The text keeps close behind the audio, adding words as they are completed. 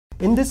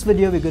In this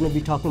video, we're going to be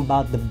talking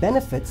about the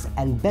benefits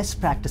and best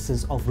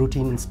practices of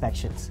routine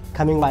inspections.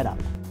 Coming right up.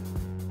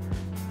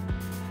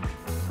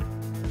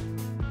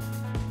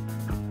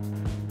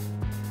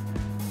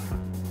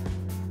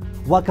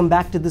 Welcome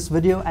back to this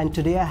video, and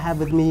today I have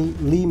with me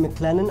Lee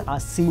McLennan, our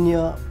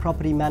Senior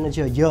Property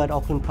Manager here at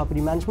Auckland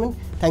Property Management.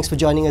 Thanks for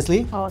joining us,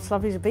 Lee. Oh, it's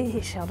lovely to be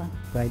here, Sheldon.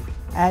 Right.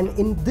 And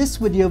in this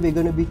video, we're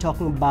going to be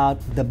talking about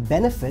the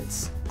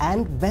benefits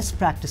and best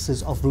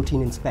practices of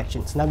routine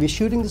inspections. Now, we're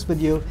shooting this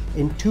video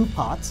in two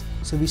parts.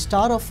 So we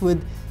start off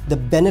with the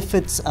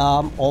benefits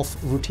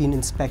of routine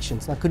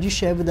inspections. Now, could you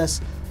share with us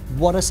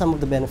what are some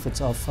of the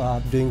benefits of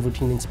doing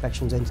routine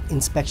inspections and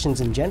inspections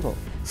in general?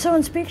 So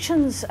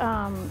inspections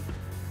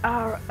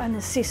are a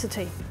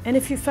necessity, and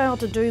if you fail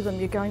to do them,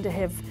 you're going to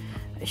have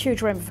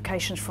huge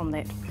ramifications from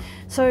that.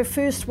 So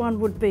first one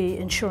would be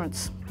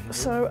insurance.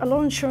 So a lot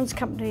of insurance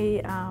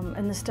companies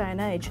in this day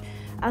and age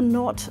are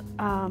not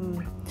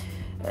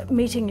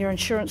meeting your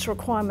insurance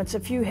requirements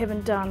if you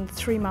haven't done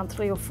 3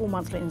 monthly or 4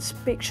 monthly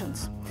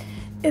inspections.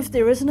 If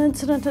there is an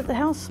incident at the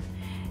house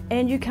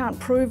and you can't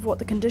prove what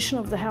the condition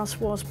of the house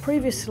was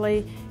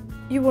previously,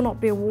 you will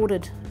not be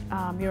awarded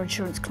your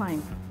insurance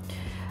claim.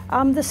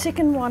 The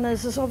second one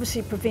is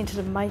obviously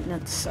preventative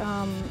maintenance.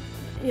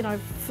 You know,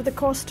 for the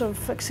cost of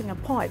fixing a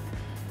pipe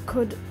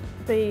could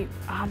be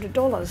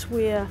 $100,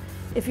 where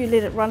if you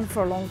let it run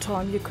for a long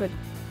time, you could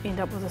end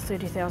up with a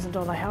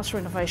 $30,000 house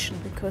renovation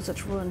because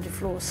it's ruined your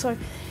floors. So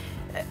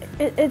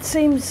it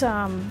seems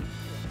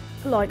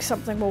like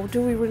something, well,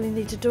 do we really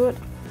need to do it?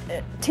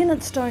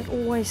 Tenants don't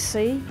always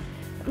see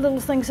little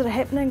things that are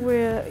happening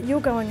where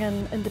you're going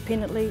in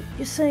independently,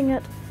 you're seeing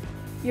it,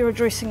 you're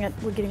addressing it,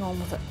 we're getting on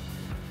with it.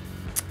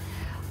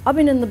 I've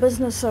been in the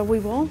business a wee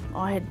while.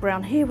 I had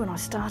brown hair when I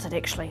started,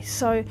 actually.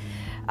 So,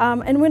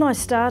 and when I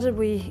started,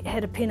 we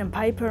had a pen and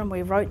paper and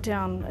we wrote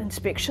down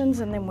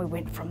inspections, and then we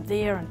went from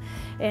there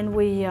and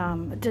we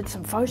did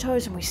some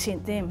photos and we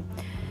sent them.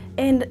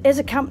 And as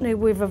a company,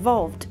 we've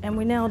evolved and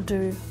we now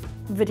do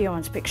video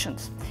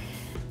inspections.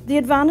 The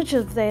advantage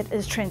of that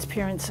is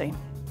transparency.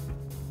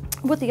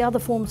 With the other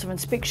forms of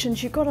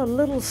inspections, you've got a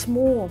little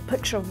small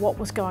picture of what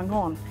was going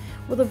on.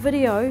 With a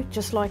video,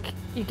 just like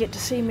you get to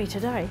see me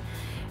today,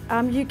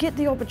 you get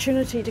the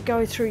opportunity to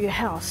go through your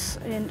house,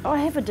 and I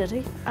have a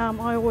ditty.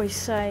 I always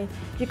say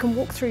you can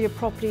walk through your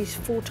properties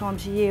 4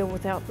 times a year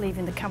without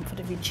leaving the comfort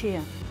of your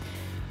chair.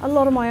 A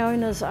lot of my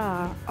owners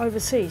are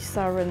overseas,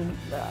 they're in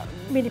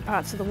many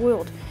parts of the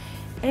world,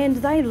 and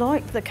they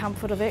like the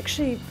comfort of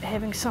actually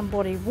having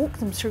somebody walk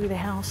them through the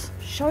house,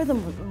 show them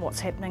what's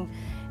happening,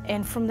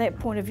 and from that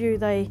point of view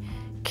they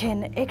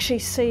can actually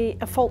see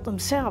a fault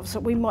themselves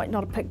that we might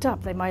not have picked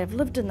up. They may have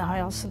lived in the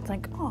house and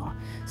think, oh,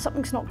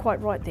 something's not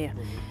quite right there.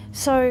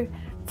 So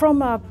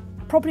from a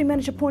property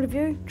manager point of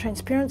view,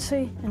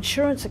 transparency,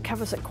 insurance, it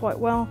covers it quite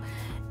well.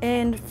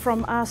 And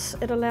from us,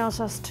 it allows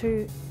us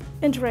to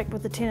interact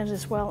with the tenant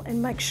as well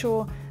and make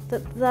sure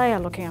that they are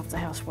looking after the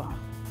house well.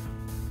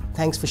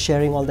 Thanks for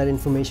sharing all that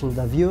information with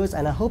our viewers,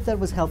 and I hope that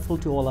was helpful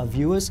to all our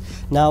viewers.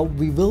 Now,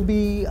 we will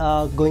be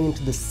going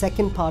into the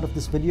second part of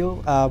this video,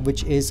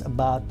 which is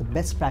about the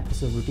best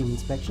practice of routine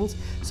inspections.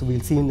 So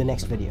we'll see you in the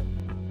next video.